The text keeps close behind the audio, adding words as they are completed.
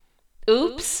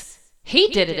Oops, he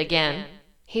did it again.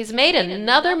 He's made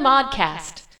another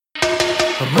modcast.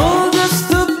 I'm all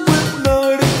dressed up with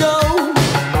nowhere to go.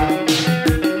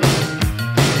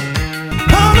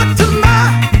 Come up to my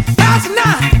house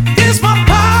tonight, it's my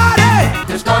party.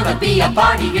 There's gonna be a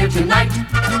party here tonight.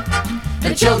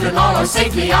 The children all are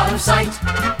safely out of sight.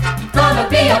 Gonna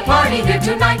be a party here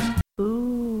tonight.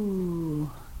 Ooh,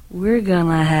 we're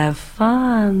gonna have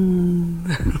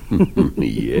fun.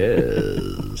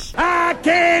 Yes. I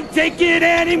can't take it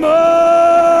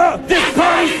anymore. This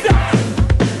party sucks.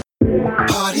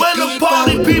 Where the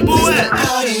party people at?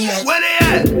 Where they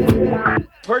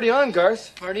at? Party on,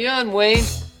 Garth. Party on, Wayne.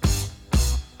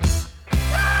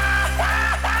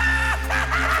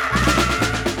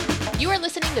 You are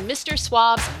listening to Mr.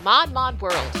 Suave's Mod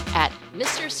World at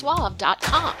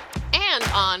MrSuave.com and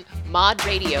on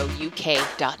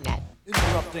modradiouk.net.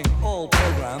 Interrupting all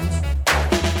programs.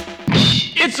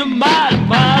 It's a Mod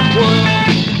World.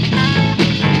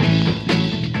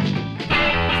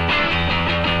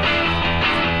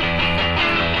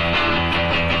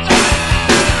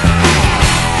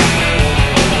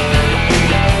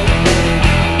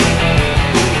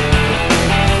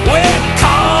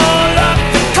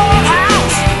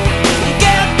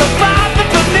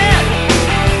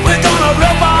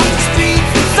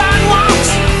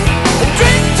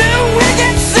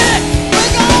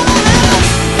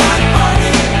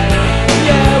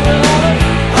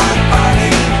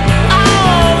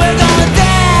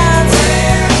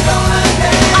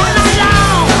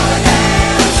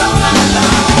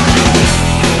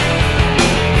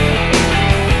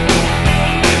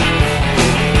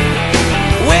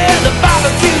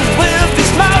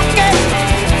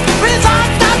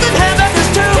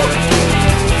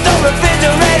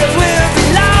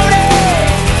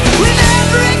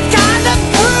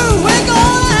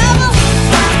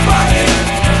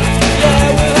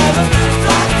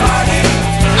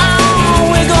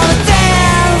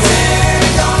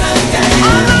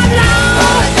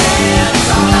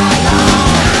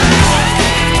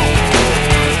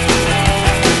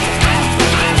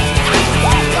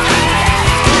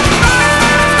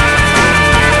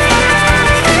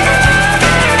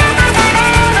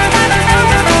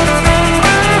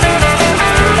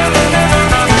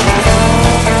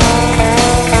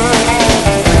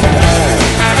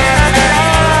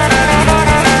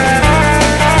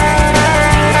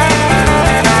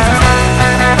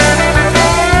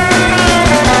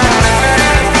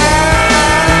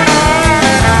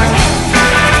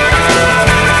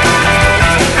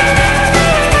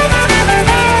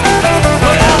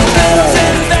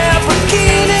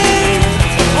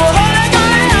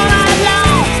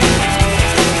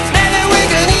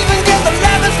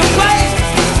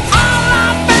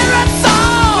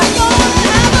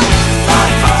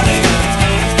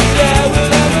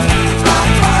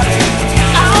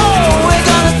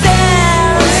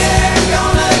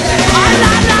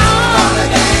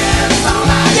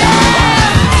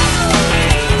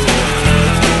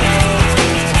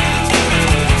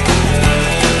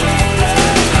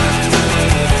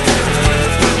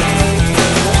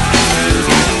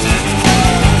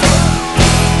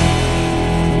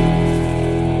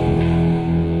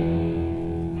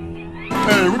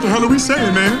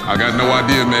 I got no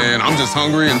idea, man. I'm just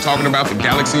hungry and talking about the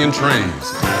galaxy and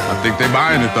trains. I think they're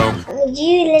buying it, though.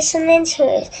 You listening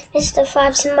to Mr.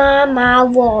 Fobbs' My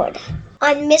World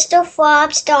on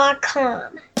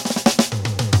MrFobbs.com.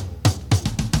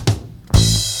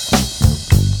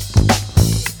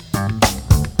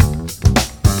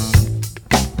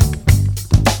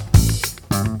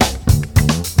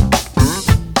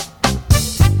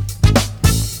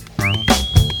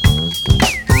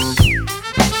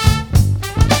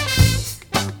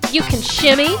 You can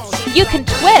shimmy, you can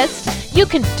twist, you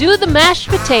can do the mashed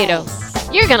potato.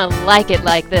 You're gonna like it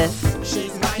like this.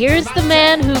 Here's the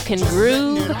man who can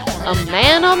groove, a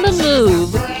man on the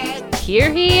move.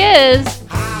 Here he is,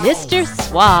 Mr.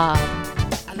 Suave.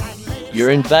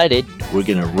 You're invited. We're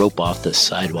gonna rope off the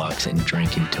sidewalks and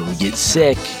drink until we get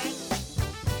sick.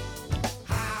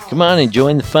 Come on and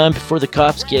join the fun before the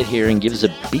cops get here and give us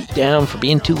a beat down for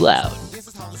being too loud.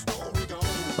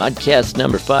 Podcast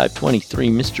number 523,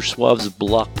 Mr. Suave's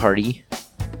Block Party.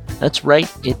 That's right,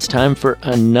 it's time for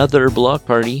another block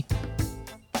party.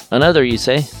 Another, you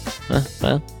say?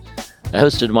 Well, I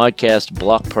hosted a Modcast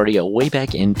block party way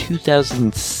back in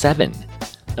 2007.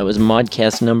 That was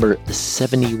Modcast number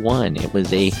 71. It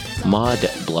was a mod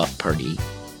block party.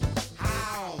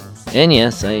 And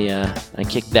yes, I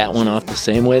kicked that one off the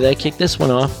same way that I kicked this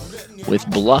one off, with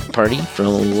Block Party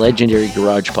from legendary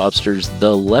garage popsters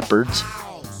The Leopards.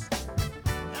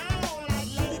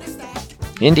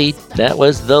 Indeed, that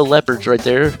was the Leopards right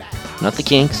there, not the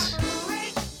Kinks.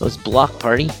 It was Block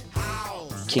Party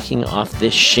kicking off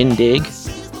this shindig.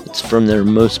 It's from their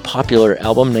most popular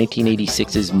album,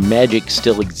 1986's Magic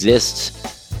Still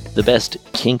Exists, the best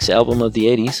Kinks album of the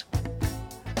 80s.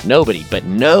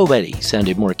 Nobody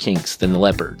sounded more Kinks than the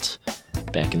Leopards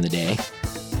back in the day.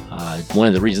 One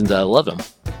of the reasons I love them.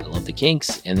 I love the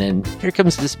Kinks, and then here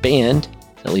comes this band.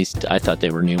 At least I thought they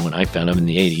were new when I found them in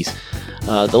the 80s.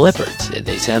 The Leopards.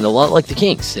 They sound a lot like the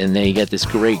Kinks, and they got this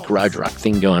great garage rock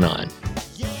thing going on.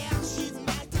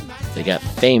 They got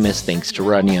famous thanks to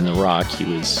Rodney on the Rock. He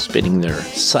was spinning their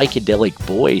Psychedelic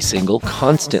Boy single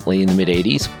constantly in the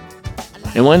mid-80s.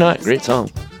 And why not? Great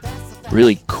song.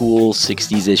 Really cool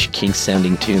 60s-ish Kinks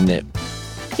sounding tune that,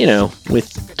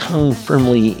 with tongue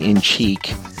firmly in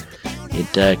cheek,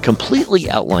 it completely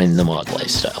outlined the mod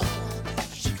lifestyle.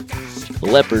 The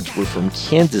Leopards were from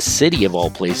Kansas City, of all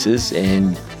places,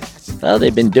 and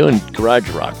they've been doing garage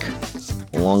rock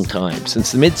a long time,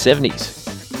 since the mid-70s.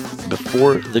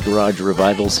 Before the garage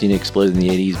revival scene exploded in the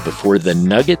 80s, before the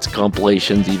Nuggets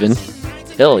compilations even,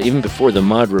 even before the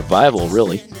mod revival,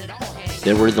 really,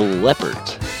 there were the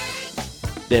Leopards.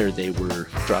 There they were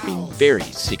dropping very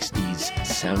 60s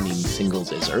sounding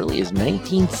singles as early as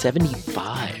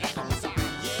 1975.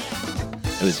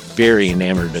 I was very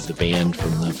enamored of the band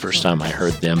from the first time I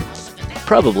heard them,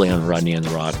 probably on Rodney on the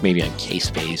Rock, maybe on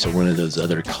K-Space or one of those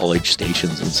other college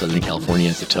stations in Southern California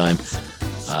at the time.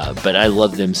 But I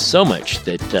loved them so much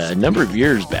that a number of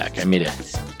years back I made a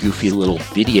goofy little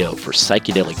video for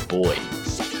Psychedelic Boy,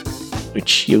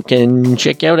 which you can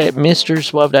check out at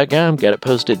MrSuave.com. Got it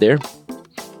posted there.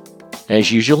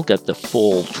 As usual, got the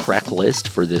full track list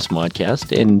for this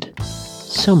modcast and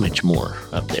so much more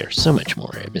up there. So much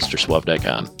more at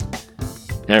MrSuave.com.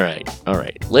 All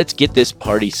right. Let's get this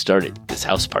party started. This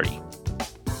house party.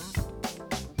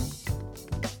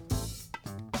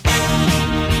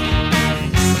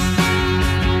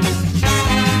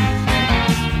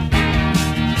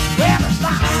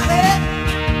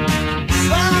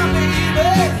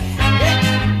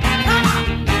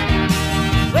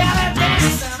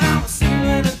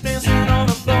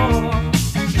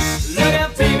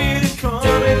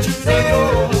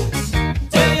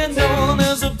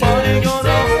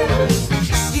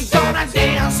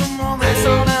 Dance, I'm on this,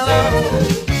 so now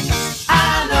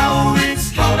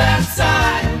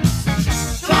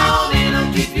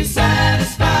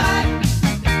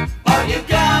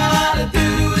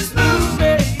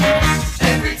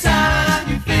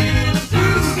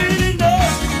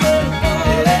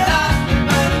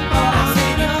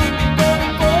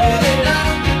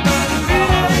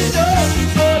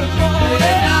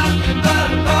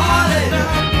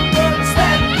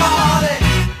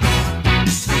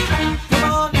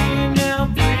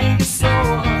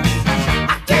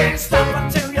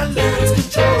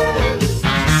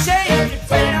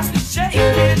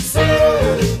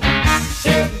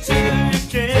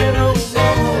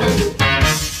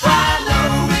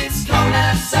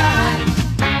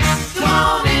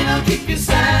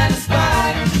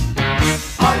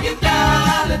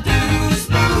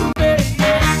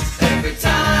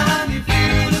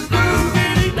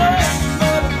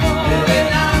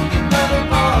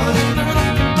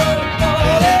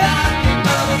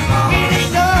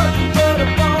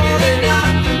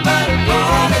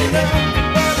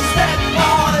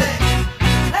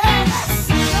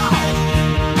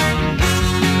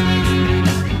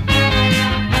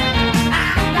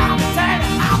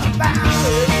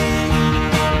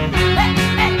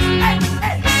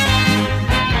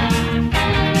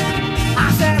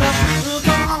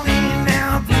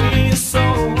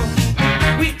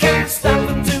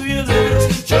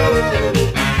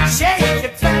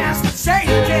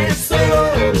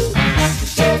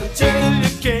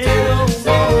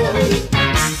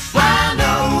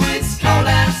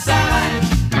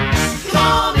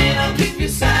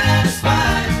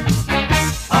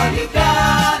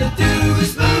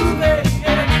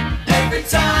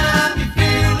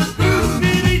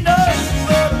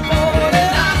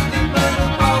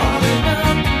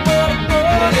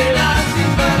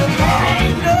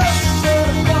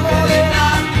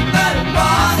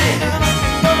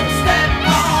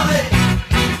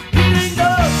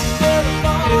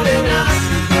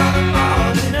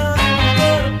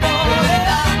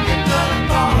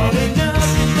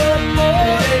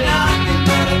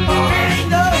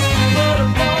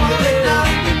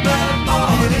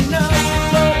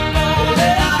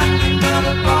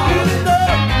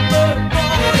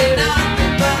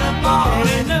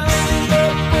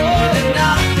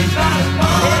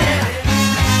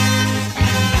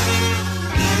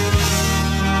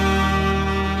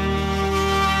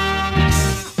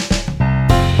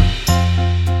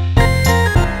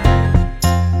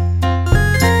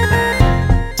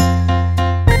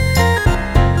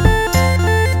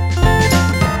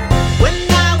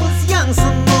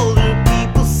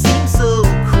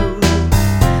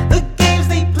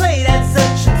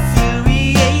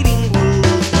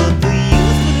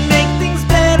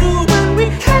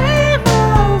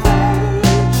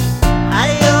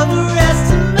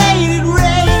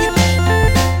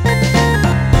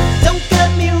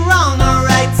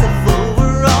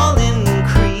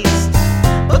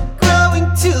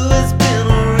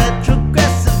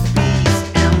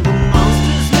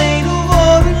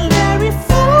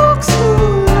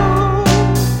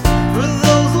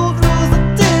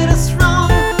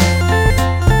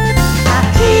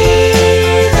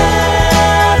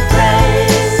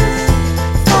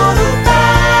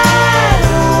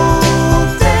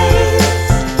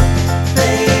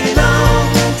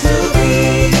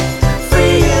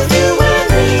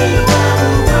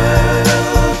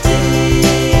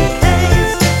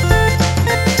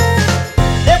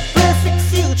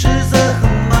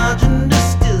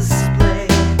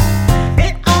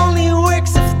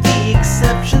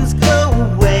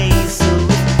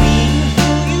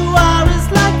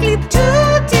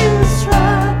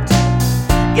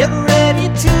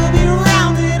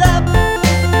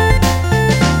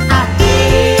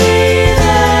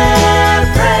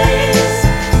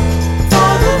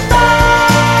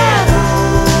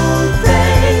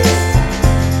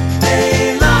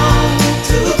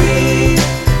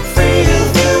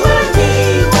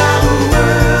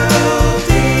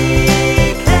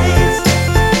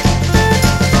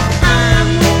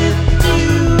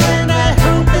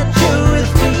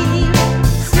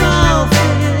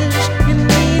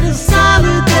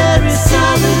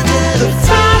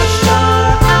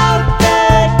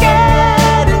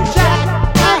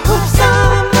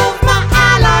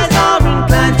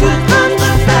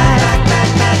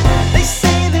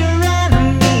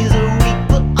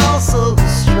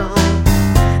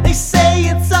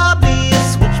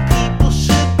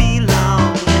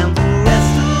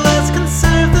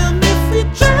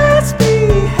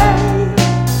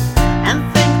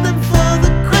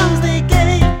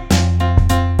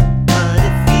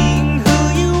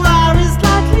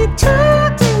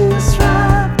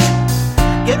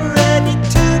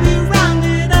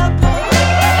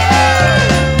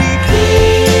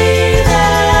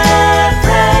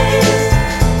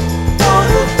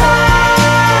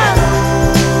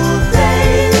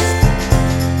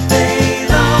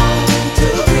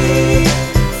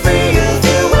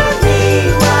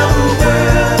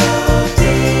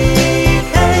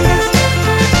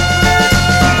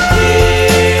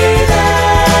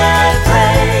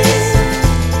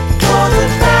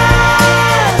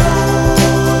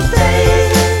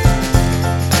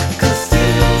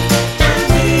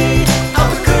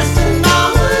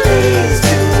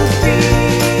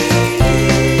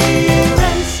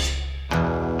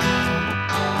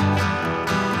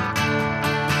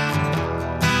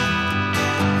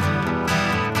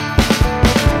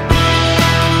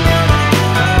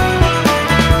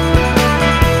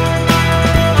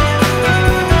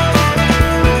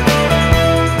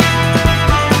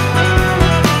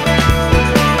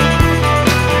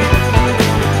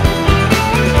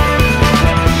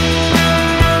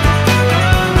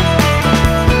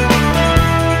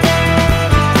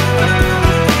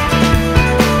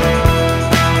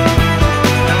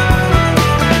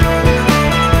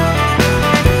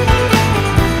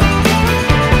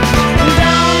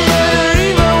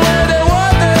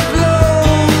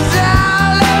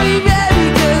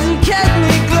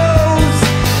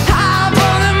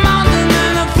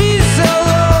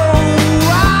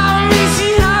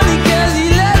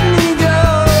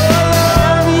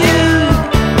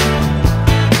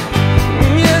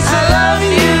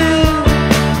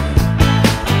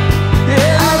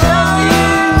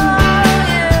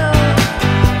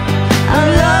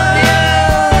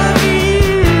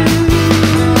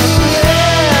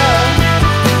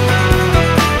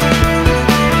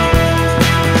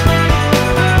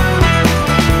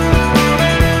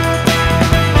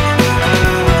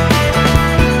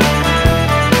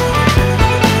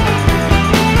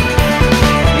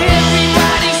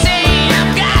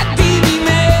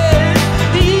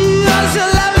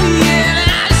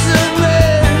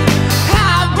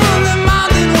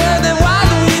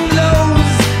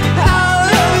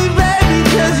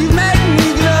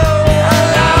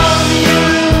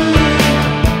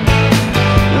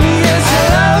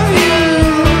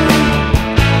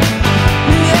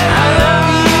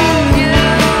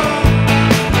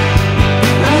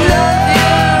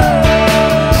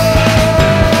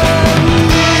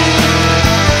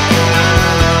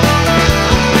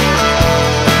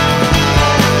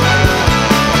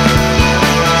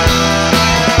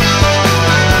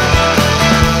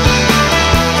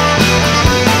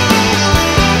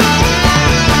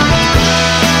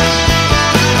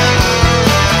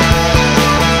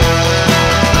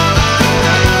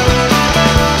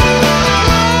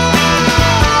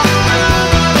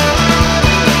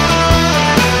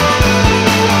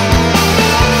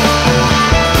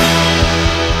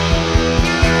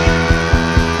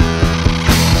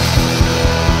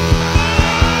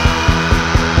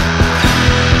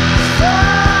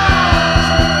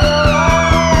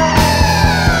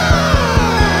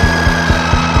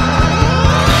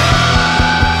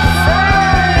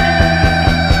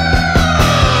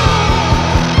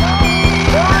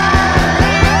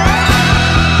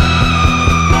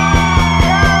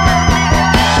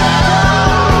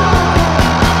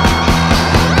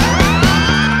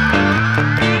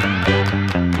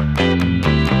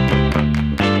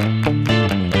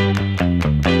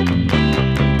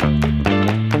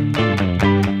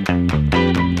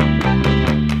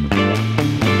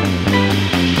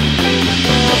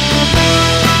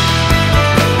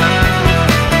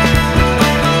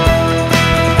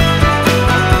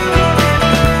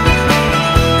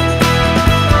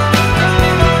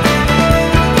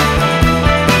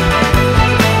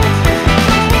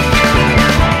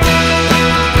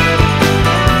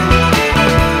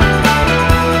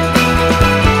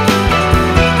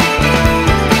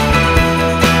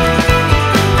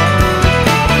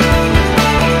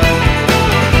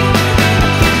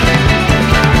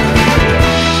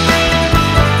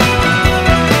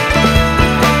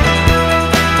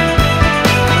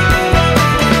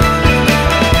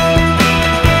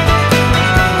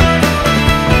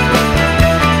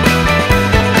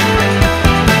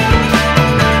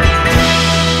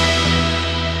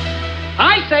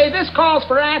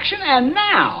and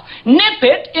now. Nip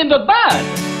it in the bud.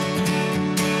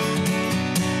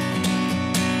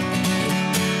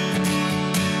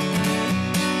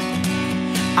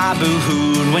 I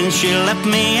boo-hooed when she left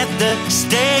me at the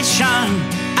station.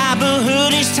 I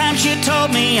boo-hooed each time she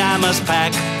told me I must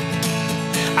pack.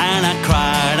 And I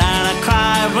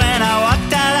cried when I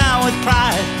walked out with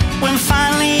pride. When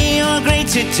finally you agreed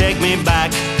to take me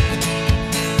back.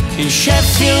 In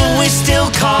Sheffield we still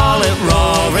call it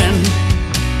roaring.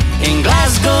 In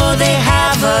Glasgow they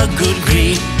have a good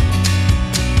greed.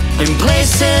 In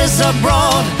places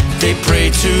abroad they pray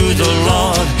to the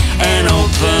Lord and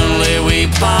openly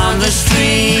weep on the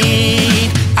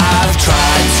street. I've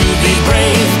tried to be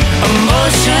brave,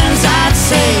 emotions I'd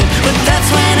say, but that's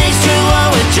when H2O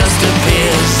it just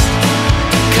appears.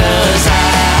 'Cause I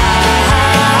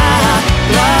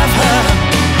love her,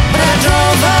 but I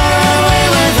drove her away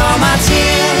with all my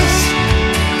tears.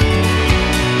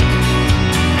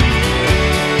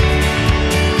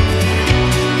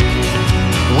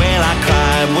 Well, I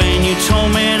cried when you told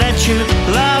me that you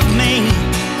loved me.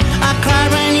 I cried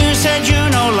when you said you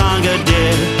no longer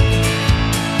did.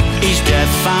 Each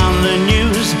death on the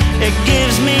news, it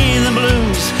gives me the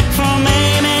blues. From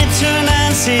Amy to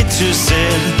Nancy to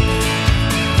Sid.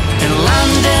 In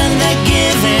London they're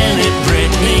giving it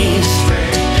Britney's.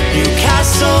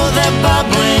 Newcastle they're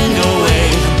bubbling away.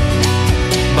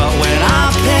 But when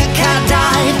our pick had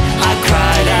died, I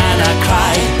cried and I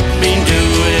cried. Been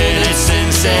doing it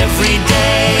since every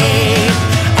day.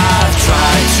 I've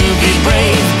tried to be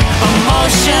brave,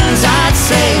 emotions I'd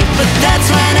say, but that's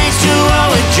when H2O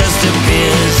it just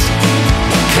appears.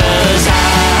 'Cause I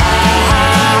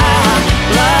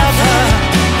love her,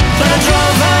 but I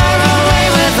drove her away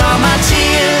with all my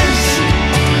tears.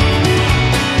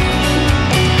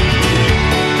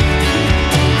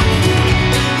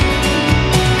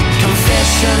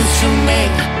 Confession to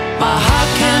make, my heart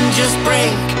can just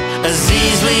break as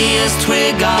easily as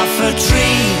twig off a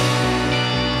tree.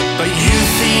 But you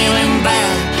feeling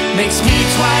bad makes me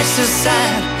twice as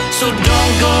sad, so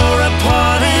don't go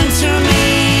reporting to me.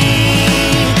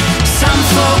 Some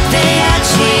folk, they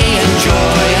actually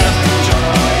enjoy it.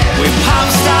 With pop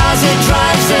stars, it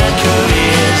drives their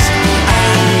careers.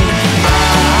 And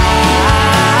I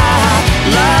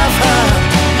love her,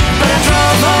 but I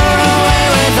drove her away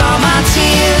with all my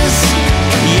tears.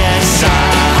 Yes, I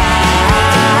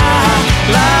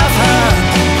love her,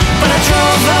 but I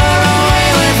drove her away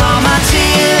with all my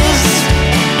tears.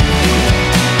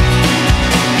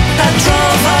 I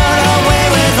drove her away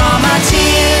with all my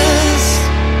tears.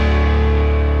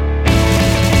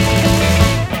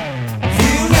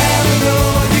 You never know,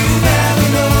 you never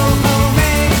know.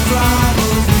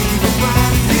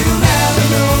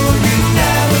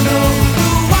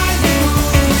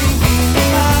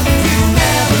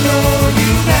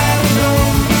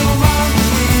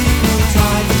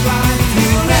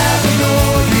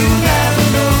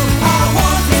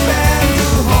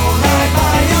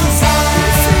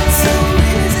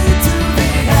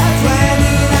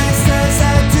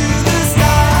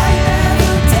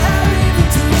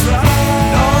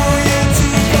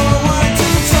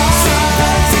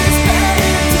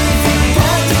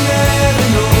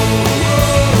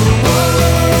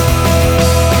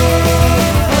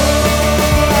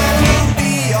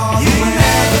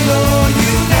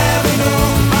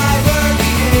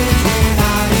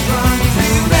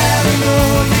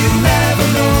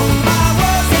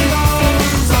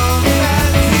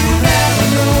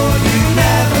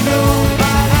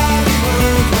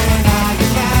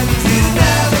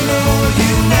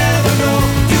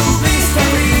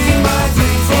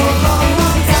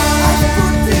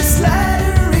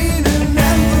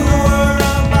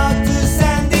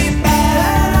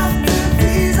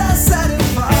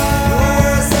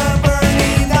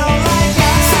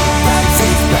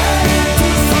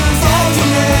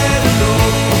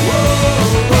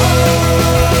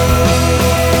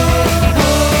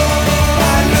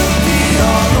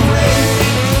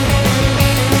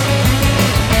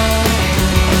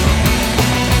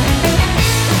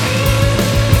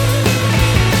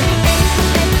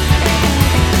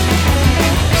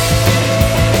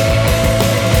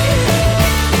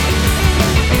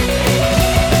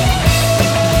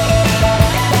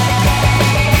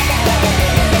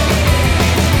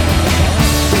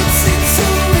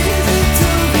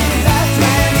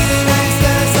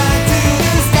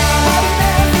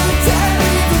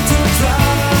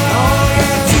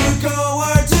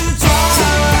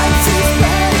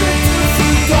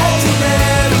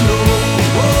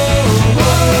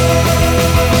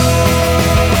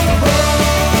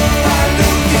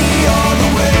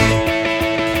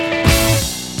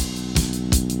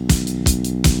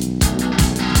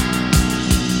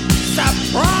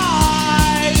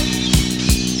 pride.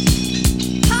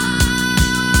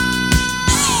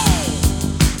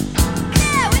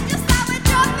 Yeah, we just thought we'd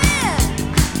drop in.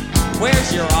 Where's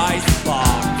your icebox?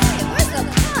 Hey, where's the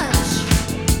punch?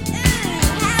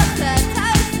 How's the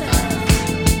toasters?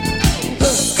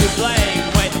 Who's to blame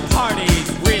when parties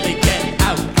really get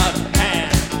out of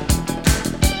hand?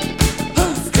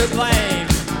 Who's to blame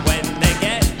when they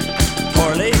get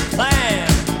poorly planned?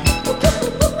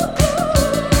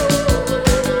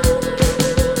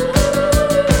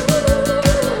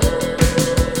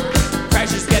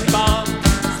 Crashes get bombed,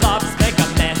 slobs make a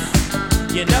mess.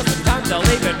 You know sometimes they'll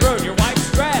even ruin your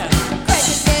wife's dress.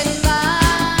 Crashes getting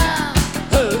bombed.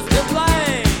 Who's to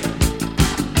blame?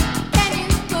 Can you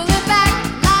pull it back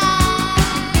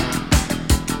line?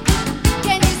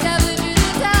 Can you substitute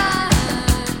the time?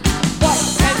 What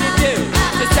can you do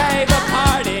to save a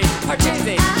party?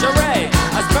 Parcheesi, charade,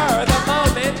 a spur of the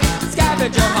moment,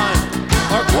 scavenger hunt,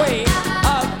 or queen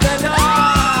of the night?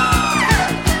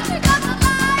 Check out the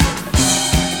lights.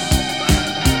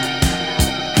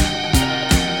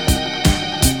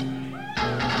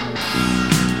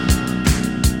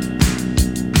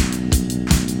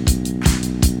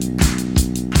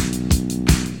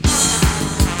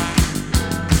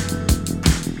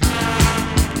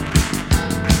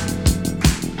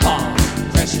 Bomb,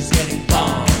 pressure's getting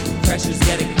bomb, pressure's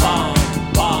getting bomb,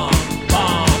 bomb,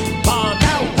 bomb, bomb.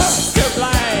 Now who's to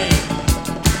blame?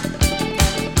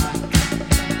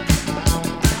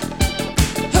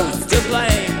 Who's to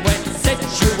blame when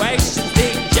situations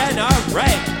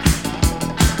degenerate?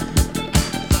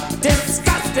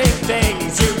 Disgusting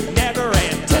things you never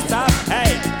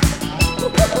anticipate.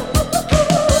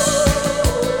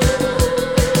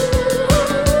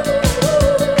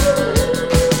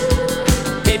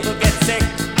 People get sick,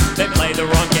 they play the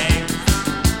wrong game.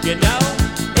 You know,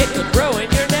 it could ruin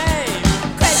your name.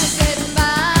 Crashes getting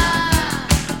bombed.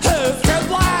 Who's to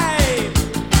blame?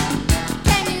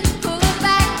 Can you pull it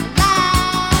back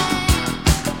line?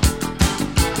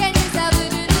 Can you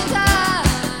substitute the time?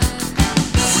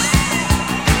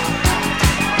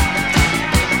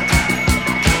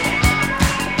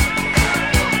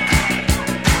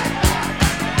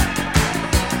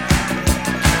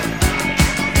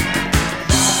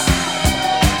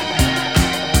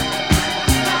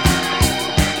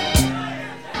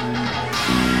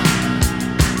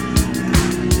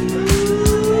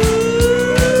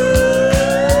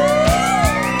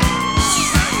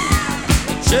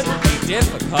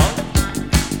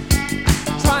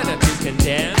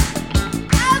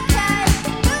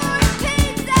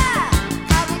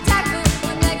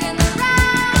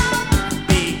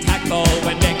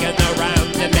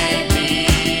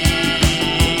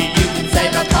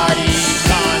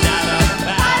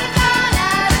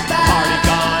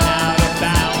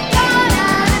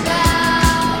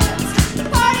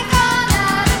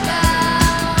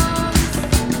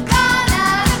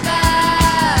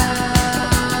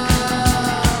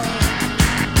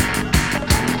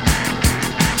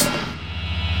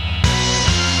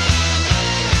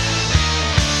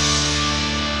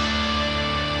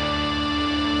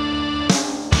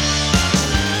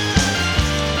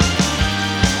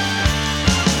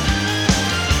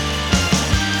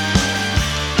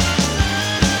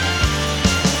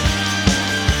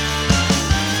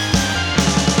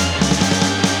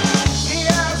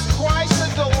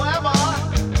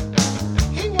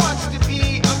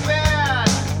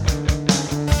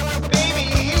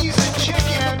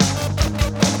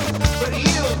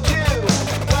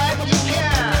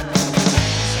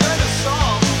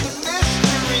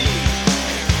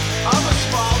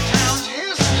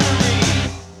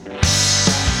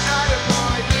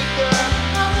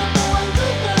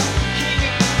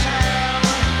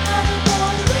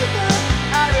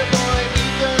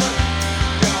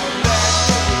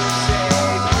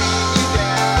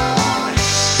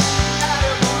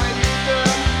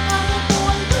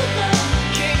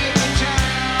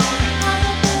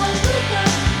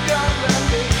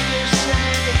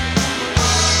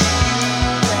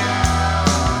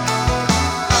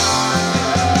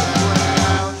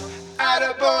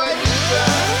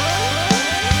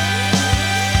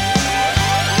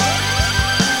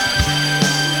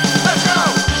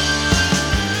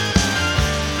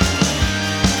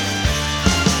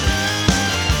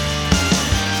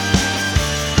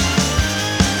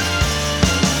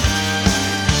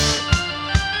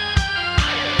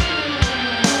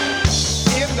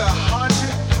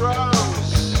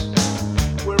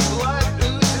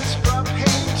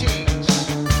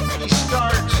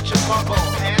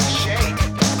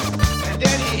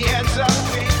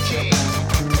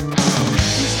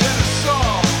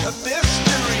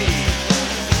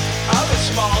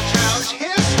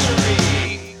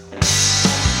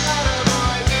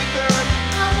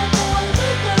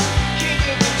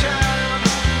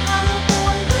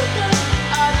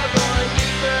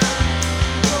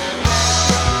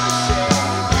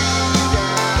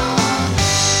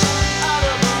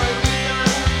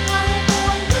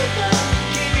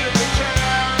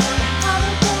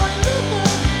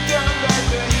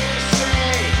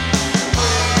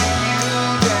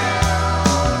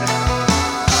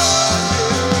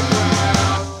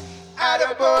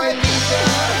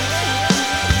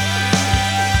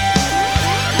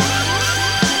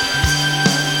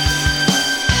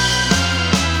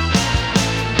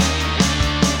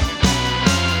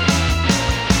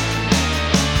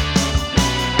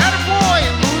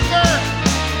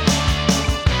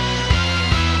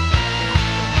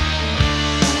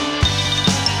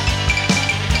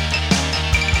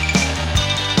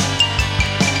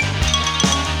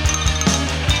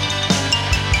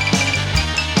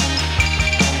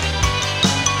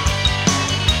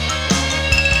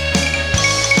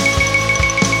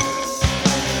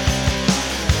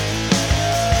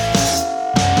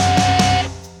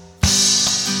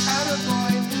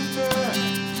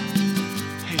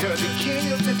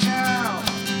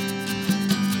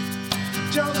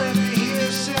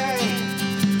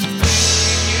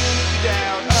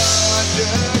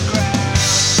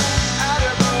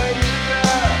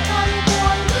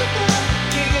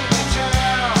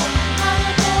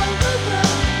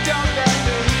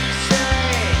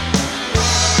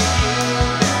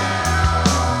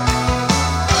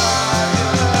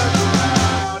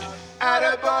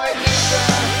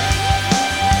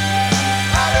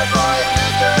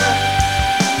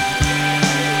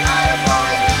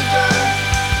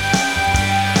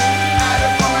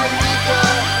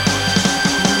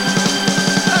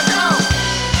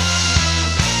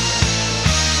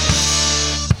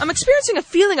 I'm experiencing a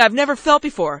feeling I've never felt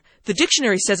before. The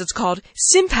dictionary says it's called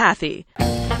sympathy.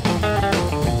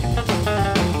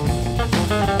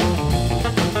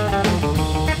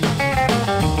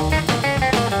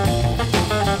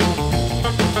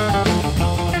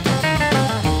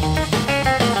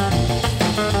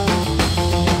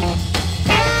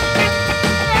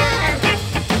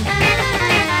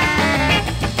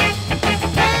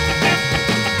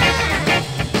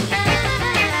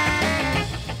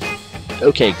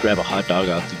 Okay, grab a hot dog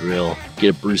off the grill,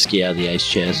 get a brewski out of the ice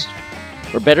chest,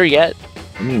 or better yet,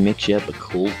 let me mix you up a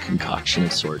cold concoction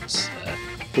of sorts.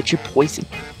 What's your poison?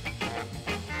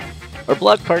 Are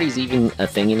block parties even a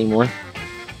thing anymore?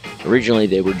 Originally,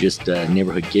 they were just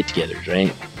neighborhood get-togethers,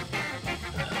 right?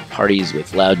 Parties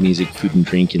with loud music, food and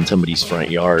drink in somebody's front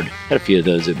yard. Had a few of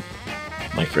those at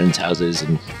my friends' houses,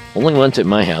 and only once at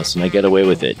my house, and I got away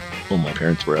with it when my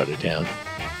parents were out of town.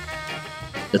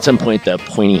 At some point, the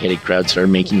pointy-headed crowd started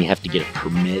making you have to get a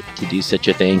permit to do such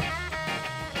a thing.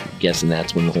 I'm guessing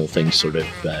that's when the whole thing sort of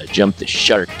jumped the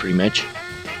shark, pretty much.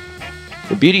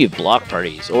 The beauty of block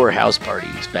parties, or house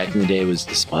parties, back in the day was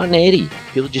the spontaneity.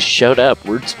 People just showed up,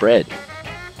 word spread.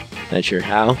 Not sure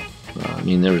how. I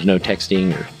mean, there was no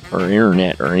texting or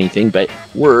internet or anything, but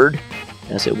word,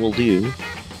 as it will do,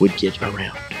 would get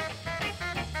around.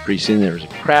 Pretty soon there was a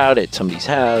crowd at somebody's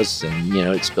house, and,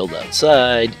 it spilled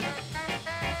outside.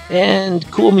 And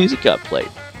cool music got played,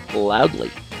 loudly.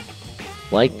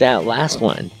 Like that last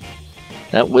one.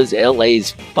 That was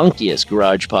LA's funkiest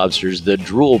garage popsters, the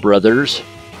Drool Brothers.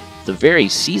 The very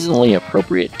seasonally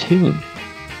appropriate tune.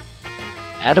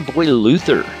 Attaboy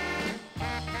Luther.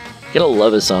 Gotta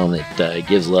love a song that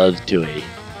gives love to a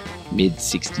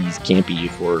mid-60s campy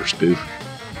horror spoof.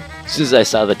 As soon as I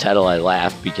saw the title, I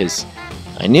laughed because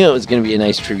I knew it was going to be a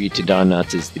nice tribute to Don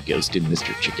Knotts' The Ghost in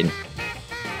Mr. Chicken.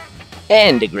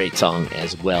 And a great song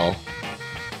as well.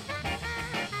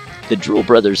 The Drool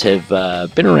Brothers have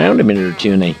been around a minute or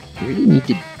two, and I really need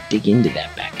to dig into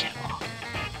that back catalog.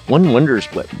 One wonders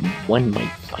what one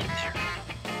might find there.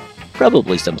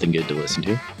 Probably something good to listen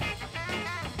to.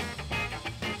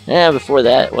 Before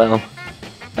that, well,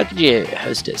 how could you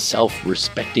host a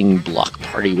self-respecting block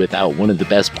party without one of the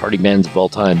best party bands of all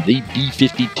time, the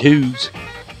B-52s?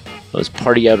 That was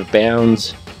Party Out of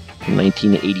Bounds,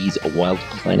 1980's A Wild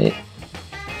Planet.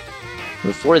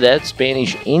 Before that,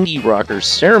 Spanish indie rocker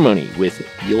Ceremony with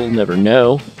You'll Never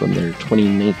Know from their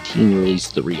 2019 release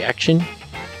The Reaction.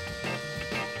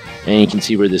 And you can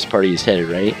see where this party is headed,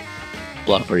 right?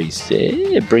 Block parties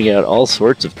bring out all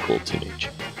sorts of cool tunage.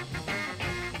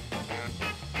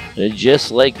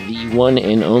 Just like the one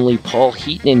and only Paul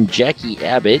Heaton and Jackie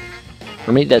Abbott,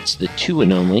 or maybe that's the two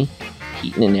and only,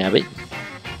 Heaton and Abbott,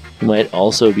 who might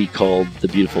also be called the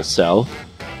Beautiful South.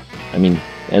 I mean,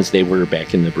 as they were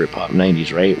back in the Britpop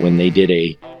 90s, right? When they did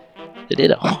a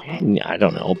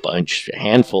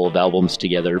handful of albums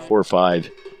together, 4 or 5,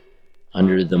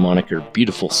 under the moniker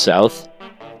Beautiful South.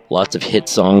 Lots of hit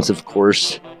songs, of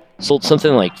course. Sold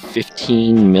something like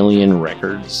 15 million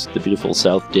records, the Beautiful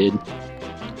South did.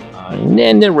 And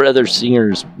then there were other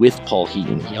singers with Paul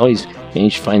Heaton. He always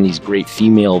managed to find these great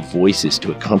female voices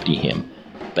to accompany him.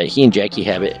 But he and Jackie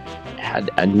Abbott had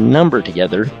a number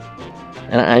together.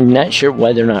 And I'm not sure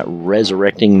why they're not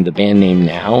resurrecting the band name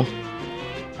now.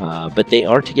 But they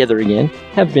are together again.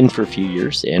 Have been for a few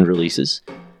years and releases.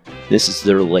 This is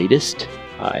their latest.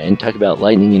 And talk about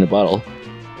lightning in a bottle.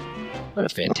 What a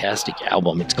fantastic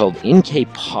album. It's called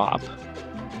NK Pop.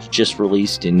 It's just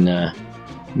released in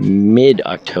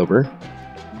mid-October.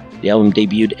 The album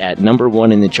debuted at number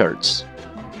 1 in the charts.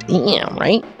 Damn,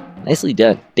 right? Nicely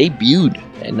done. Debuted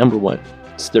at number 1.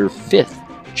 It's their 5th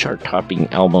chart-topping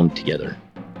album together.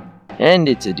 And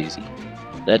it's a doozy.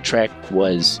 That track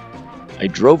was I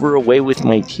Drove Her Away With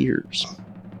My Tears.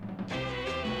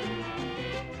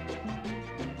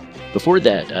 Before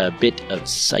that, a bit of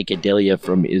psychedelia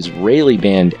from Israeli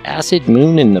band Acid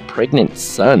Moon and the Pregnant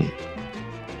Sun.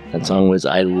 That song was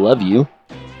I Love You.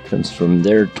 Comes from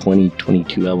their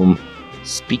 2022 album,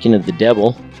 Speaking of the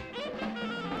Devil.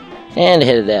 And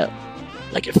ahead of that,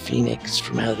 Like a Phoenix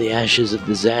from Out of the Ashes of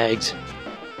the Zags.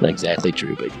 Not exactly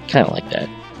true, but kind of like that.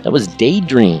 That was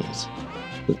Daydreams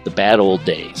with the Bad Old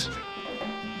Days.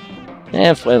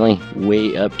 And finally,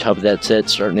 way up top of that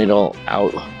set, starting it all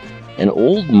out, an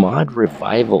old mod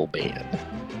revival band,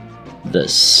 The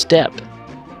Step.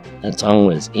 That song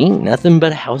was Ain't Nothing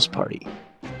But a House Party.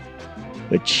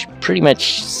 Which pretty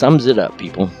much sums it up,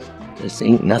 people. This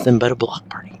ain't nothing but a block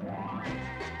party.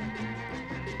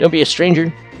 Don't be a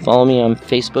stranger. Follow me on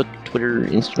Facebook, Twitter,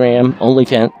 Instagram,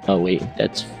 OnlyFans. Oh wait,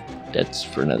 that's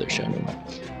for another show.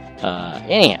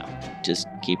 Anyhow, just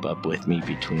keep up with me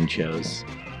between shows.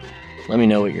 Let me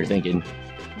know what you're thinking,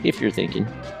 if you're thinking.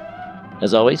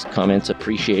 As always, comments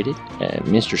appreciated at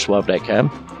MrSuave.com.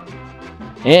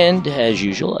 And as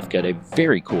usual, I've got a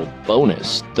very cool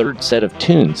bonus third set of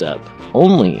tunes up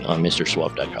only on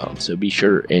MrSuave.com, so be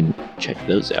sure and check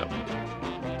those out.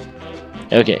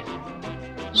 Okay,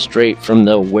 straight from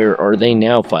the Where Are They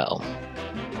Now file.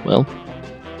 Well,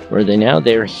 where are they now?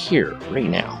 They're here, right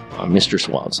now, on Mr.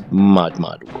 Suave's Mod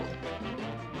World.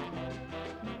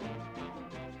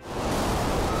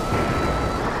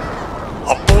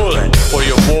 A bullet for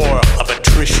your war of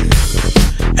attrition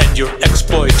and your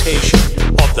exploitation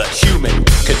of the human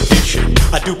condition.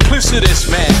 A duplicitous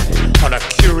man on a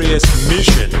curious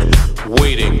mission,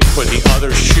 waiting for the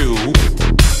other shoe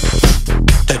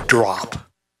to drop.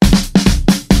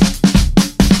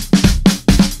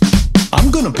 I'm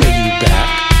gonna pay you back.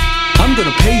 I'm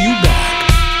gonna pay you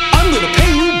back. I'm gonna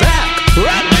pay you back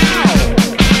right now.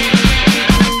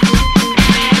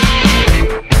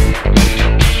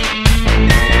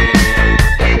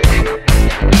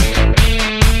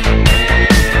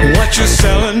 What you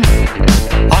selling?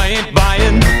 I ain't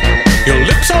buying. Your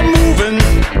lips are moving.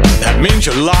 That means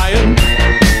you're lying.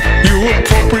 You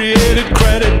appropriated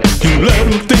credit. You let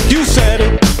them think you said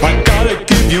it. I gotta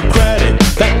give you credit.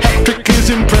 That hat trick is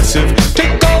impressive.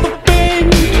 Take all the fame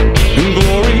and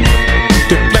glory.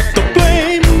 Deflect the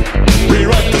blame.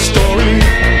 Rewrite the story.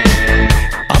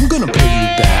 I'm gonna pay you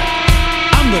back.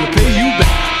 I'm gonna pay you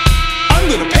back. I'm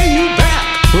gonna pay you back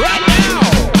right now.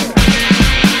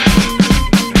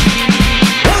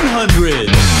 100,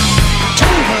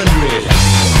 200,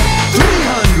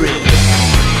 300,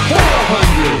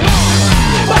 400,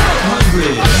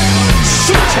 500,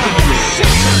 600,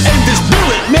 and this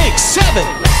bullet makes 7.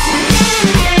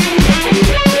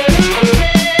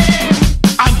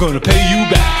 I'm gonna pay you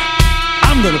back.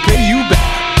 I'm gonna pay you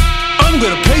back. I'm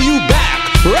gonna pay you back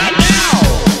right now.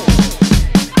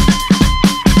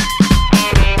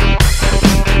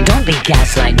 Don't be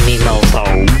gaslighting me, mofo.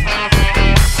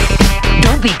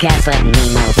 Don't be gaslighting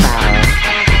me, mofo.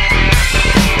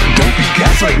 Don't be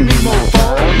gaslighting me,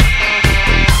 mofo.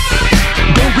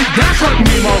 Don't be gaslighting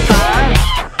me, mofo.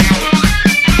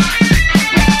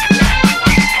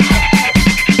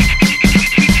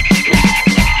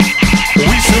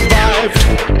 We survived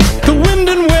the wind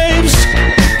and waves,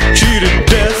 cheated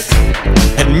death,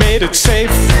 and made it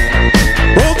safe.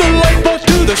 Rode the lifeboat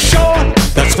to the shore,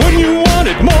 that's when you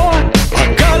wanted more.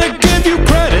 I gotta give you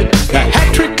credit, that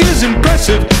hat trick is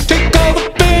impressive. Take all the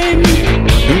fame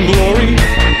and glory,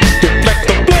 deflect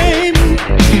the blame,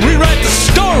 rewrite the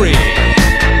story.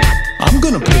 I'm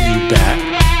gonna pay you back.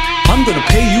 I'm gonna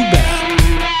pay you back.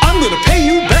 I'm gonna pay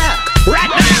you back right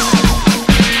now.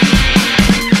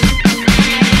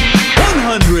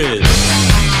 100,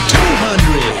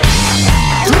 200,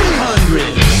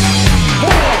 300,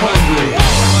 400,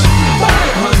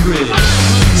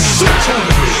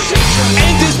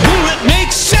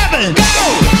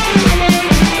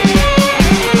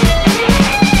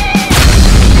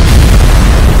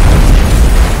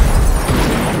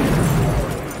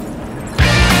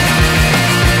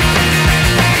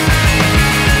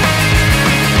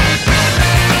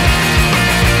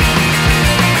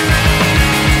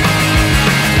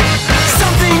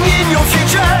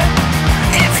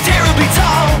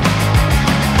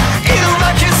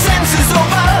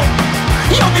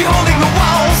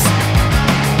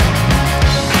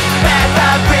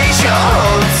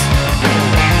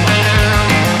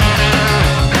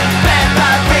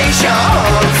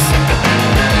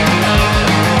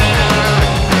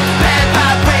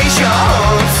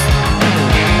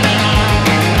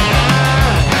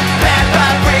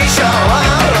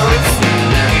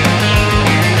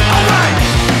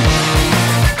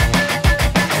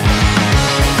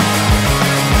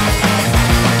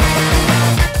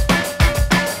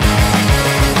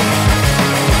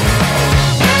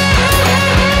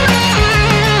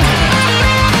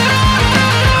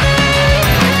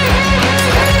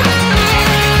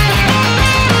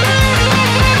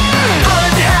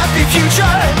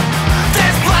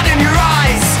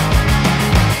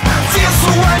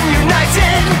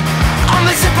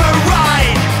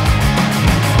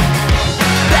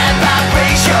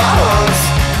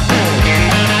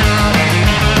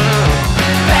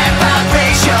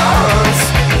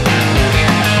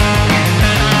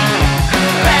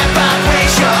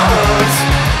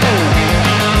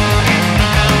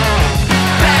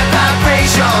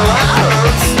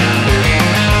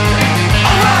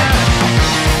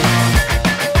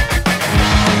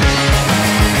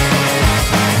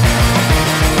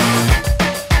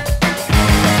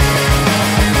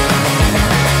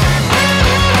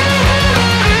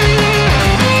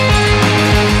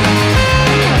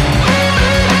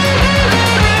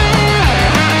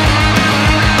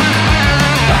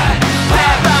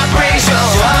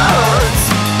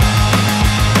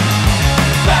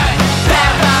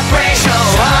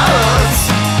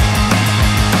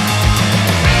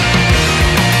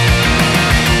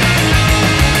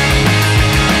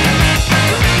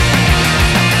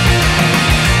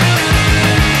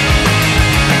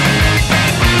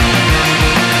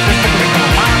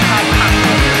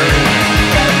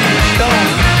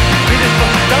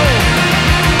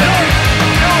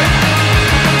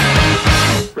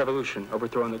 revolution,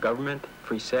 overthrowing the government,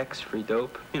 free sex, free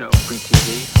dope, free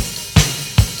TV.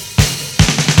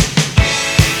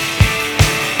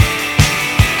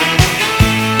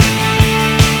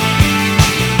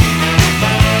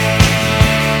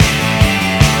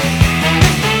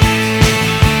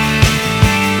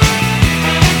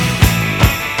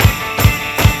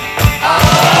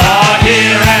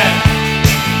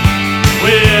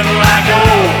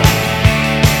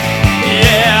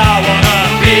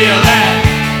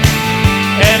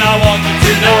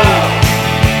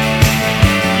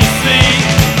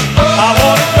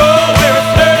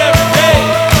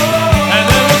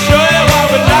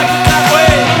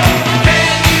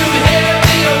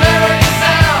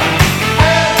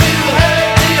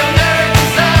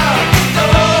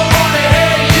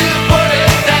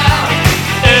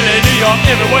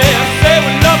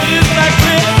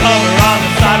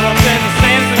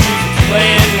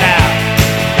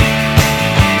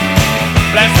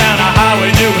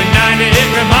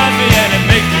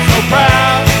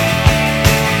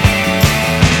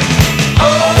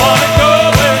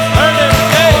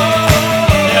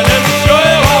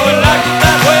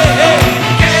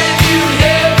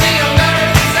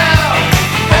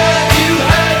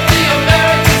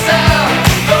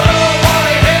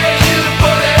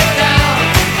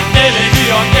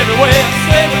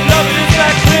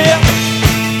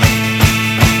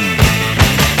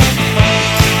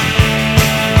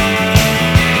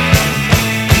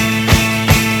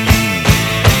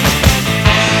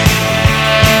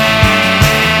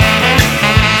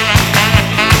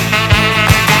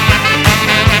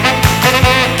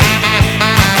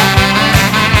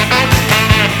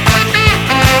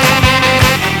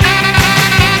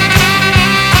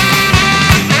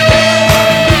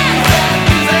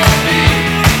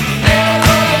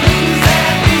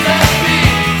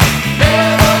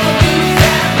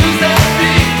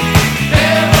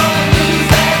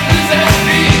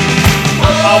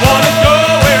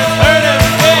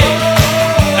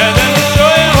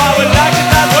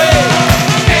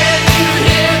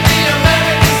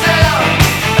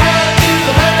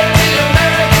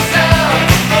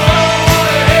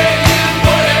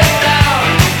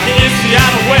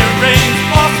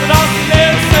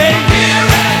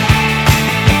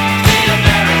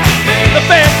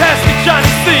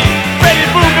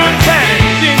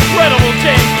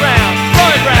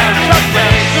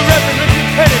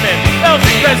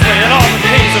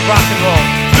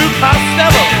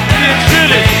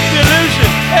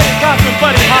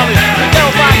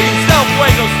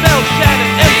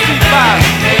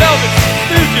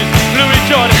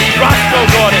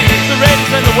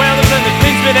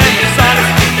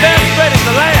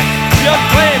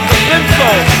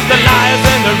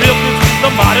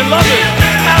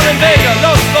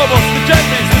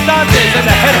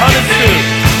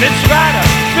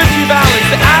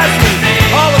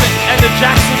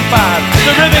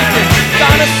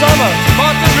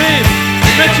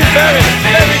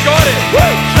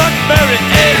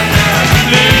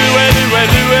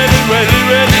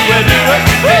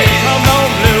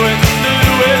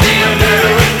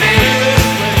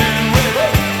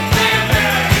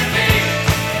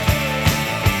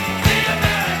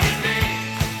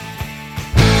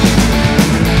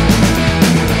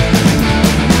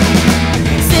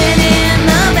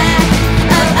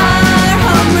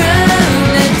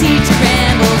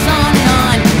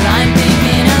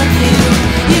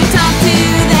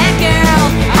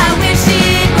 Girl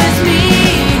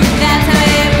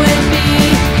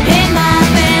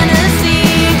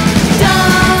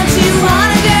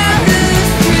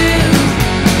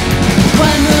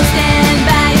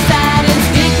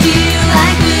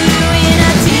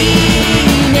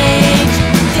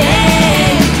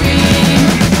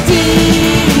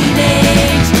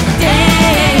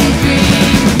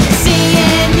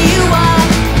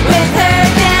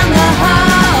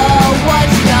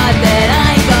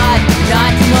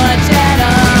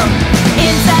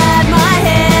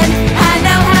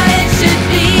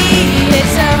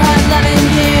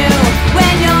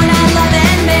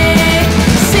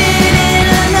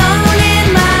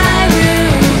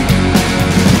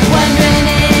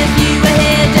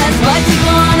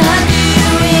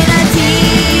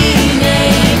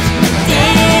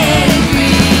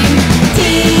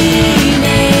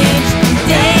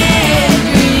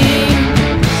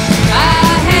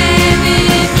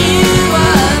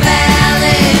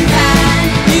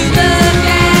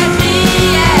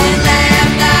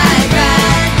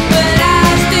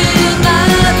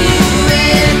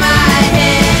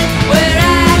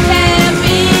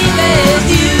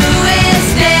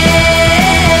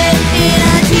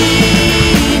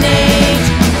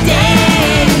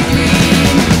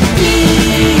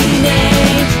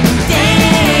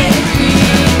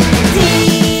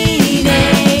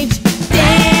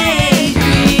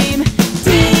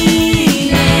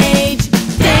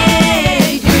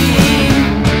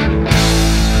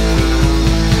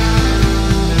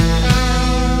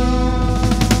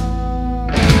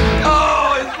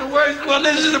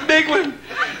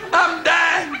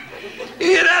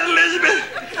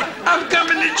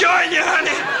you,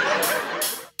 honey.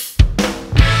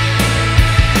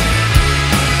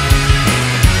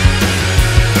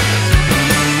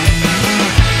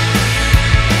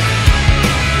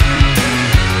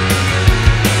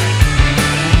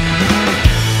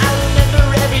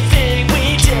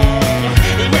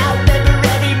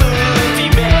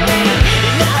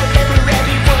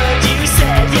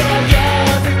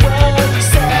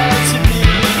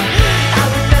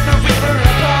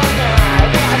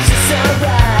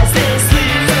 Sunrise, this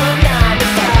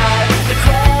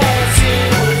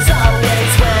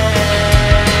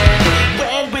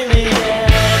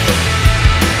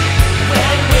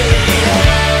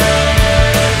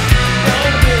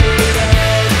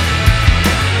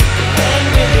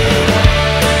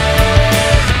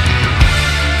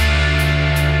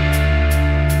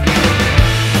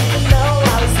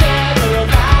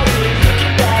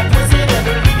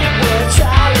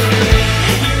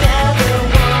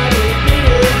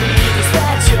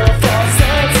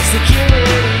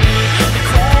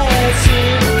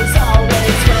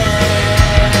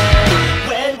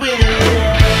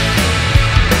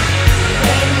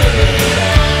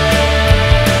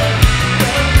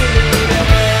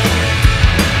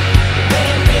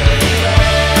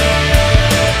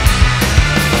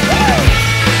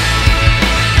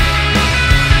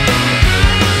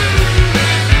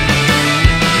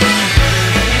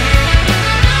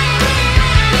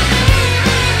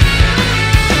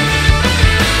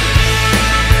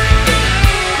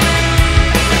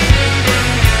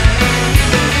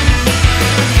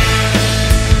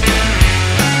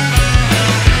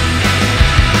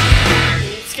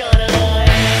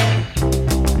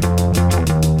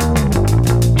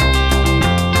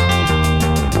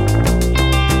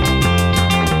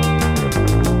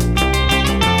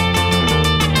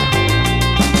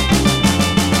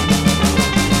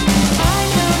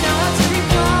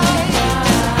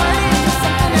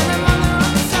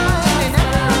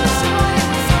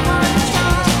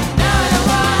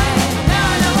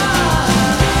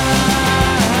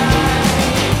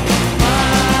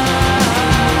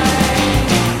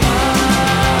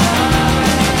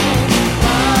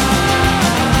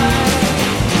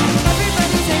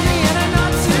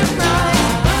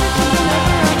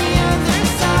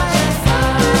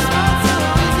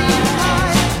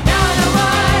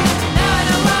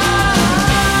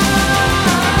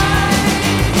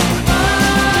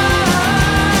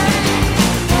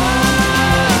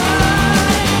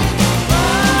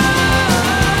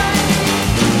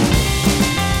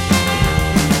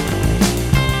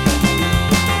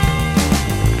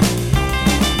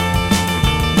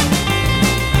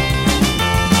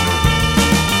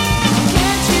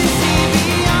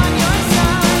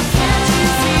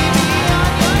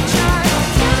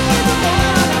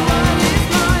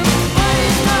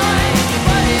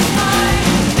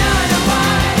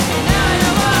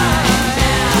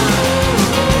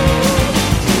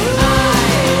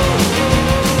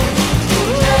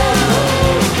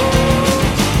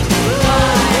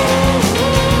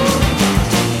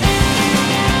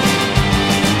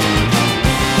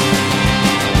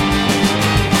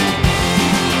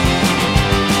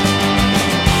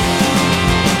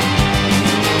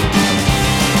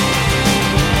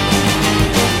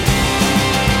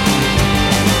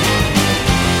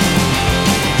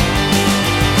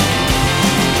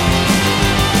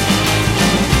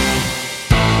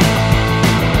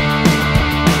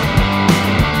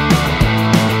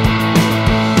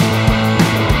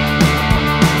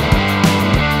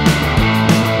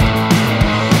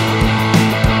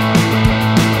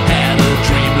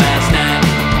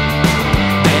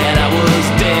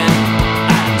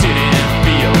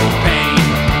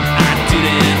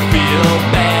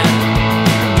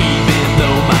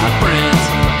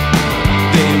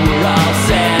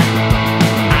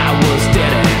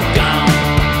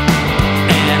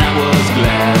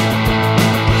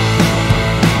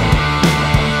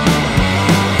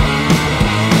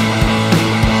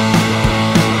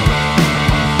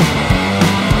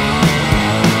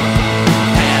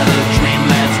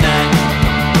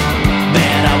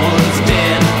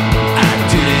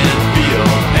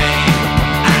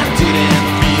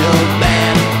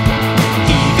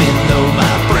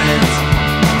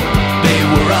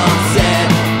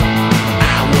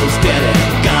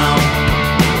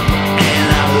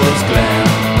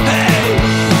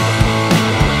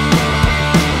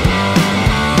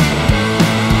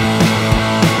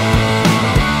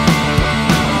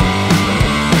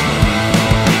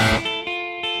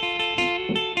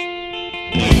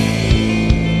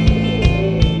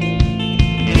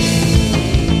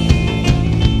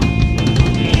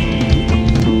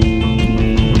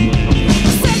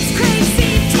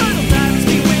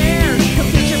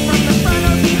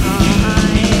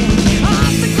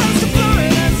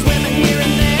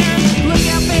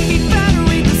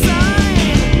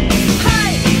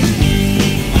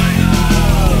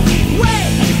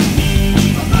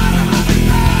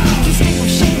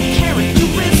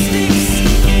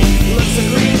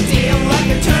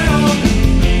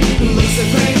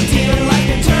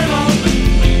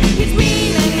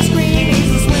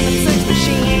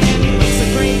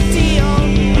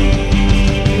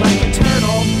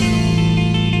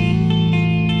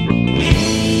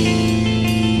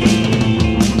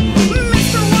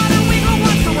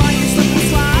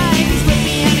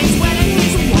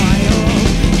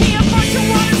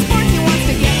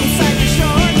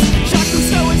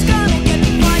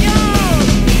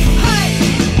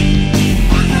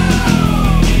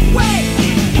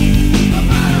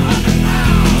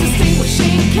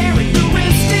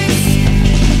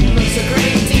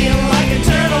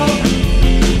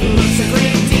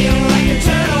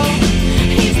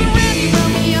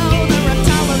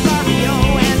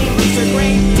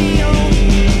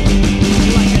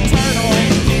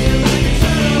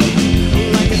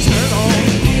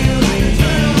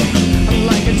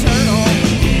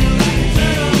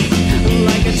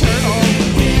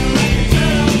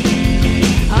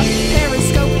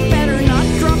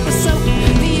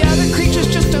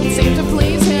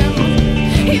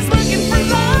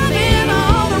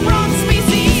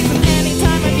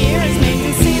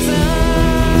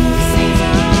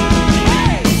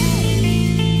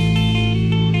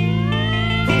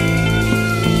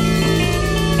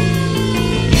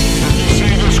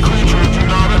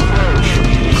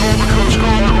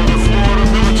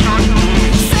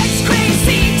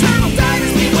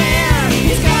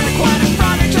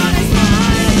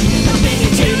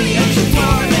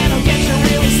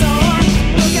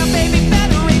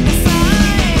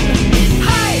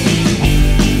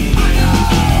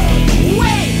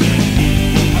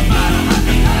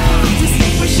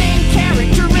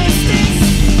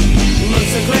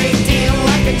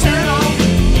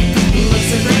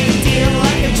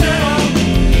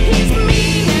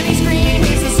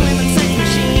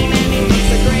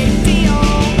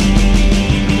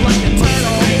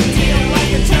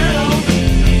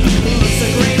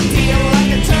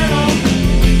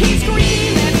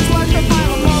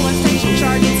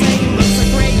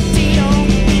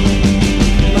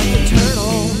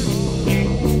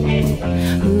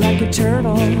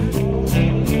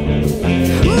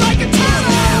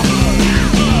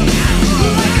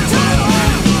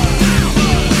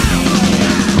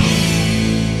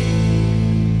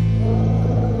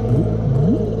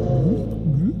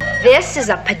this is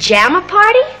a pajama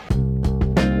party?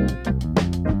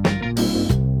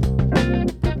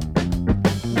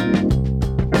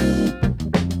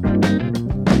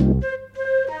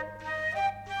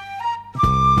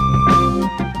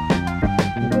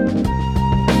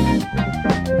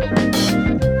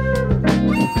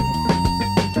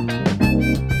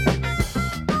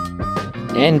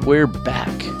 And we're back.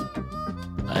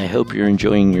 I hope you're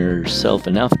enjoying yourself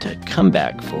enough to come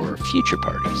back for future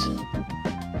parties.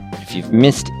 If you've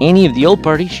missed any of the old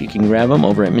parties, you can grab them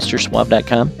over at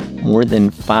MrSwab.com. More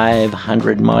than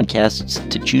 500 modcasts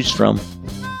to choose from.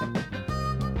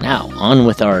 Now, on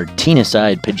with our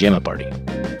teen-aside pajama party.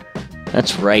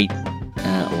 That's right.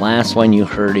 That last one you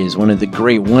heard is one of the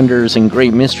great wonders and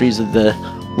great mysteries of the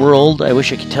world. I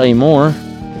wish I could tell you more,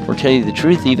 or tell you the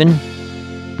truth even.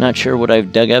 Not sure what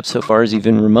I've dug up so far is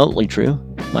even remotely true.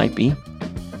 Might be.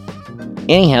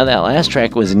 Anyhow, that last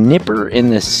track was Nipper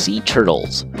and the Sea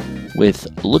Turtles with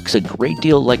Looks a Great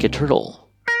Deal Like a Turtle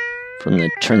from the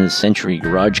turn of the century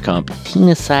garage comp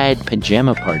Teen-Aside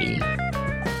Pajama Party.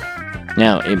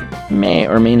 Now, it may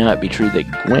or may not be true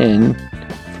that Gwen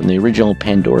from the original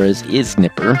Pandora's is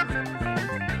Nipper.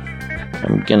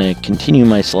 I'm gonna continue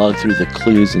my slog through the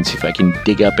clues and see if I can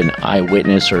dig up an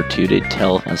eyewitness or two to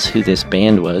tell us who this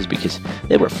band was, because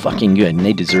they were fucking good and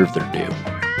they deserve their due.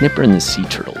 Nipper and the Sea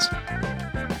Turtles.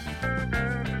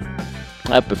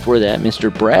 Up before that,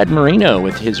 Mr. Brad Marino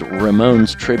with his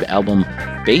Ramones trib album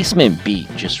Basement Beat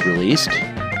just released.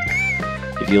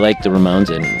 If you like the Ramones,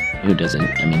 and who doesn't?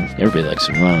 I mean, everybody likes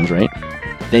the Ramones, right?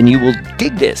 Then you will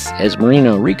dig this as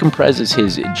Marino recomprises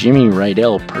his Jimmy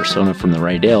Rydell persona from the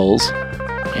Rydells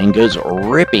and goes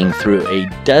ripping through a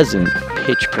dozen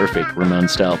pitch-perfect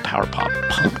Ramones-style power pop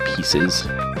punk pieces.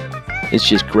 It's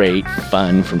just great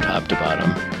fun from top to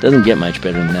bottom. Doesn't get much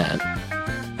better than that.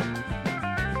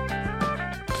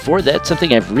 Before that,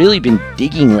 something I've really been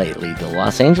digging lately, the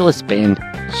Los Angeles band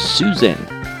Susan,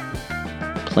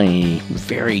 playing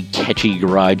very catchy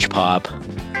garage pop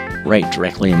right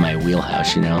directly in my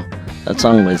wheelhouse, you know. That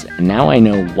song was Now I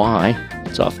Know Why.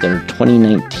 It's off their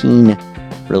 2019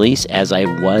 release, As I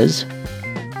Was.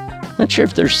 Not sure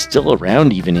if they're still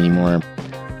around even anymore,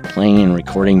 playing and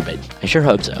recording, but I sure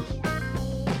hope so.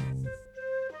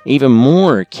 Even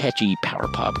more catchy power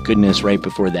pop goodness right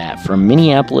before that from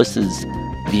Minneapolis's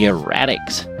The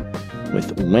Erratics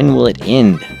with When Will It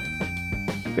End?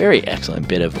 Very excellent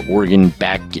bit of organ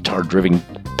back guitar driven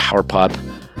power pop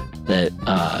that,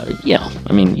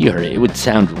 you heard it. It would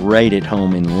sound right at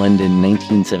home in London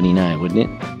 1979, wouldn't it?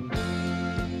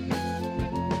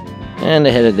 And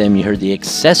ahead of them, you heard The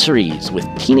Accessories with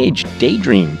Teenage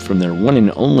Daydream from their one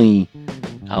and only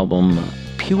album,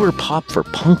 Pure Pop for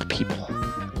Punk People.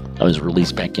 That was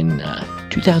released back in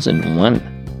 2001.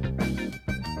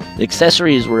 The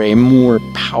Accessories were a more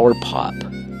power pop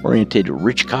oriented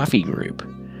Rich Coffee group.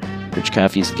 Rich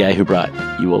Coffee is the guy who brought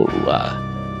you a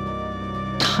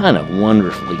ton of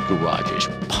wonderfully garage-ish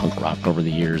punk rock over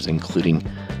the years, including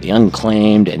The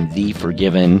Unclaimed and The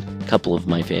Forgiven, a couple of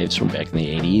my faves from back in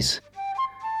the 80s.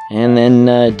 And then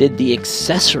did The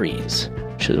Accessories,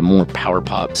 which is a more power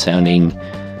pop sounding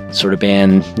sort of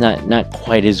band, not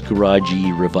quite as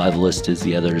garagey revivalist as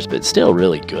the others, but still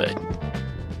really good.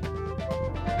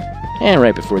 And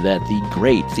right before that, the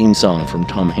great theme song from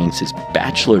Tom Hanks'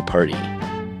 Bachelor Party.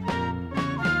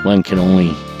 One can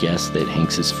only guess that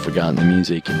Hanks has forgotten the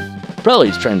music and probably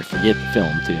is trying to forget the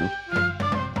film too.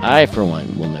 I, for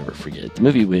one, will never forget. The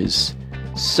movie was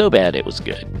so bad it was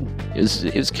good.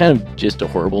 It was kind of just a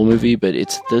horrible movie, but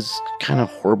it's those kind of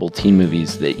horrible teen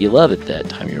movies that you love at that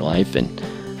time of your life, and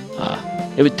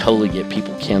it would totally get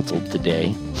people canceled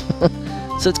today.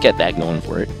 So it's got that going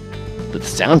for it. But the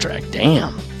soundtrack,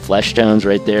 damn. Fleshtones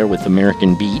right there with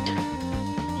American Beat.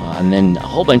 And then a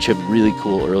whole bunch of really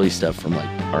cool early stuff from like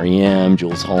R.E.M.,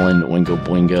 Jules Holland, Oingo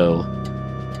Boingo.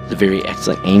 The very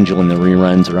excellent Angel and the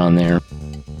reruns are on there.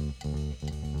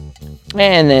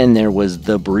 And then there was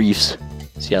The Briefs,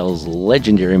 Seattle's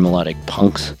legendary melodic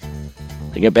punks.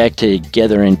 They got back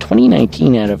together in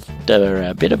 2019 out of a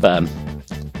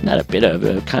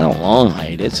kind of long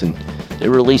hiatus, and they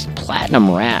released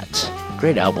Platinum Rats.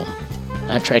 Great album.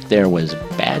 That track there was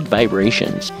Bad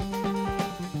Vibrations.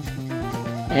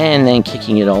 And then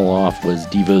kicking it all off was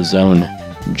Devo's own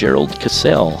Gerald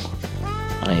Cassell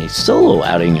on a solo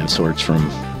outing of sorts from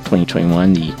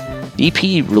 2021. The EP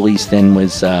release then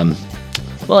was, it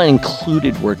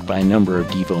included work by a number of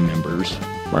Devo members,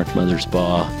 Mark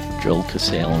Mothersbaugh, Gerald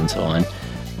Cassell, and so on.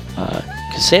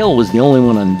 Cassell was the only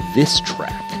one on this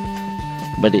track,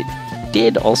 but it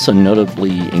did also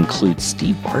notably include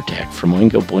Steve Bartek from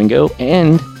Oingo Boingo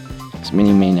and as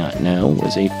many may not know,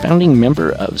 was a founding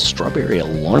member of Strawberry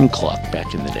Alarm Clock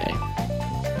back in the day.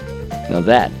 Now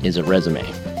that is a resume.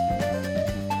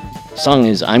 The song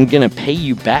is I'm Gonna Pay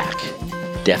You Back.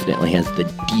 Definitely has the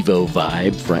Devo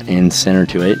vibe front and center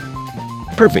to it.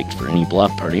 Perfect for any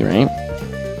block party, right?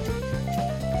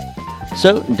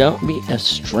 So don't be a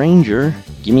stranger.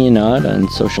 Give me a nod on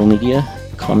social media.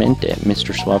 Comment at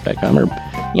MrSuave.com,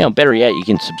 or, better yet, you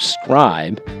can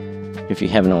subscribe if you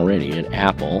haven't already at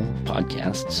Apple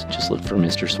Podcasts. Just look for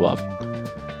Mr. Suave.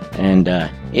 And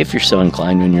if you're so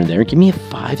inclined when you're there, give me a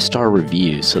 5-star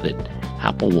review so that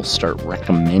Apple will start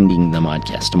recommending the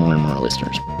podcast to more and more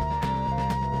listeners.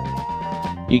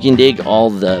 You can dig all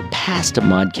the past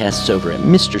modcasts over at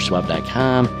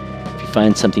MrSuave.com. If you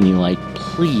find something you like,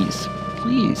 please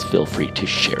feel free to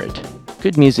share it.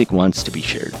 Good music wants to be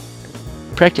shared.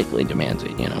 Practically demands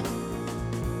it,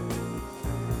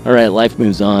 Alright, life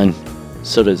moves on.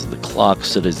 So does the clock,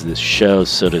 so does this show,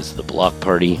 so does the block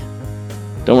party.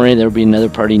 Don't worry, there'll be another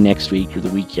party next week or the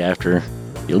week after.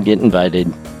 You'll get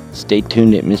invited. Stay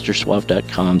tuned at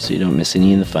MrSuave.com so you don't miss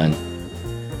any of the fun.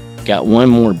 Got one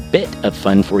more bit of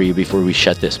fun for you before we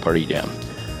shut this party down.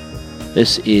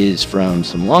 This is from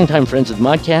some longtime friends of the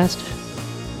Modcast.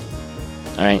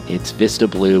 Alright, it's Vista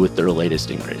Blue with their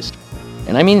latest and greatest.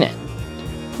 And I mean that.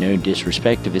 No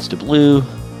disrespect to Vista Blue.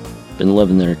 Been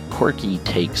loving their quirky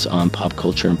takes on pop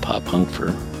culture and pop punk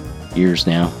for years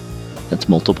now. That's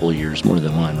multiple years, more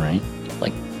than one, right?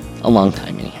 Like, a long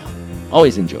time anyhow.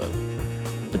 Always enjoyable.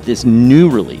 But this new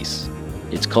release,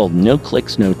 it's called No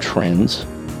Clicks, No Trends.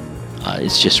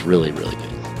 It's just really, really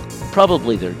good.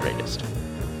 Probably their greatest.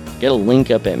 Get a link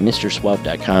up at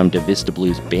MrSuave.com to Vista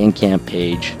Blue's Bandcamp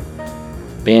page.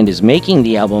 Band is making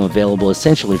the album available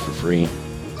essentially for free,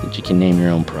 so that you can name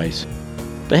your own price.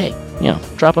 But hey,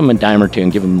 drop them a dime or two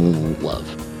and give them a little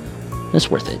love. It's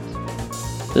worth it.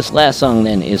 This last song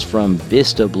then is from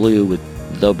Vista Blue with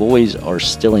The Boys Are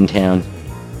Still in Town,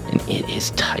 and it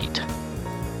is tight.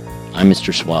 I'm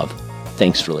Mr. Suave.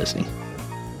 Thanks for listening.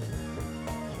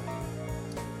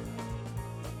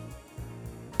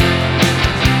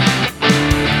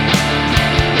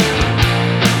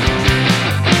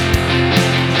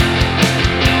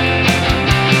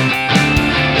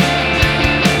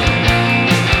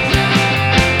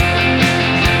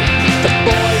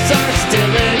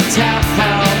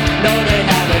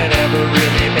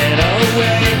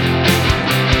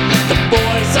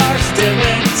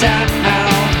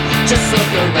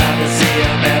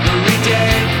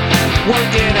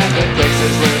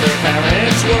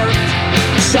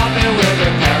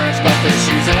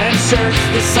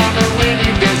 This summer when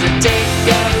you visit, take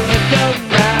a look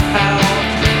around.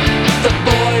 The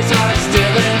boys are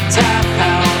still in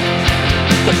town.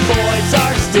 The boys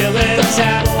are still in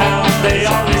town. They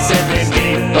always said they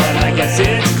mean, but I guess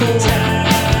it's cool.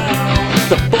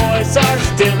 The boys are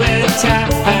still in town.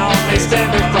 They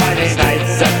spend their Friday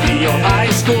nights at the old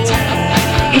high school,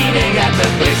 eating at the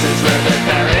places where their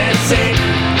parents sing,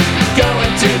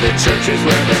 going to the churches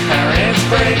where their parents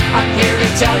pray. I'm here to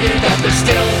tell you that they're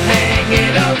still